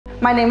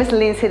My name is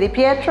Lindsay Di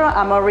Pietro.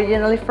 I'm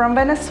originally from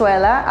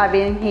Venezuela. I've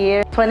been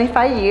here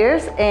 25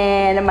 years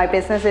and my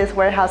business is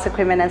warehouse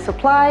equipment and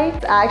supply.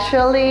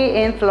 Actually,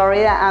 in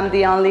Florida, I'm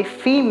the only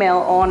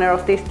female owner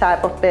of this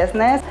type of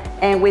business.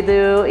 And we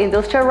do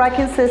industrial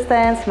racking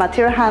systems,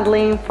 material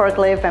handling,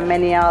 forklift, and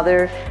many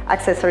other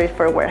accessories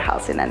for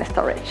warehousing and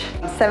storage.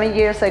 7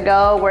 years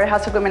ago,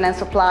 warehouse equipment and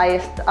supply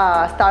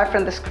started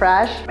from the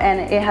scratch, and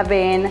it has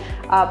been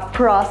a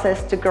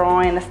process to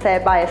growing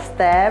step by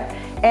step.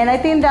 And I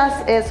think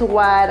that is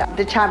what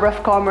the Chamber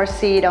of Commerce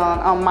see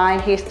on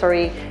my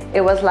history.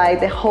 It was like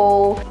the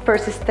whole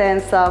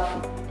persistence of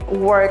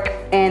work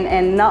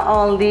and not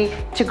only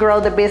to grow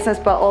the business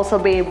but also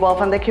be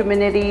involved in the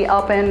community,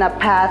 open a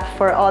path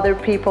for other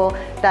people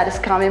that is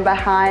coming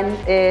behind.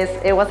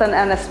 It was an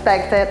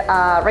unexpected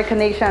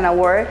recognition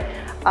award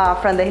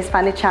from the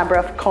Hispanic Chamber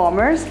of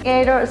Commerce.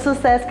 Creator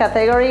Success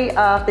category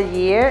of the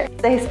year.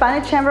 The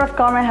Hispanic Chamber of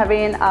Commerce have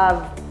been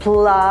a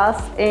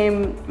plus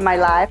in my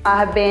life. I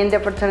have been the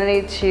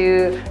opportunity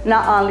to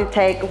not only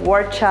take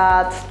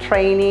workshops,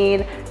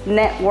 training,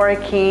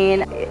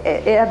 networking.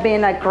 It has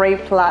been a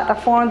great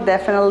platform,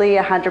 definitely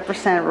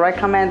 100%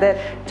 recommended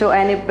to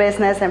any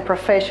business and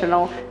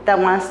professional that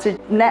wants to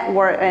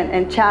network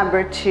and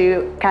chamber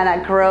to kind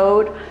of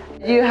grow.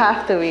 You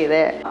have to be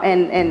there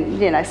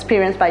and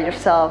experience by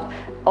yourself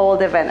all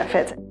the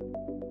benefits.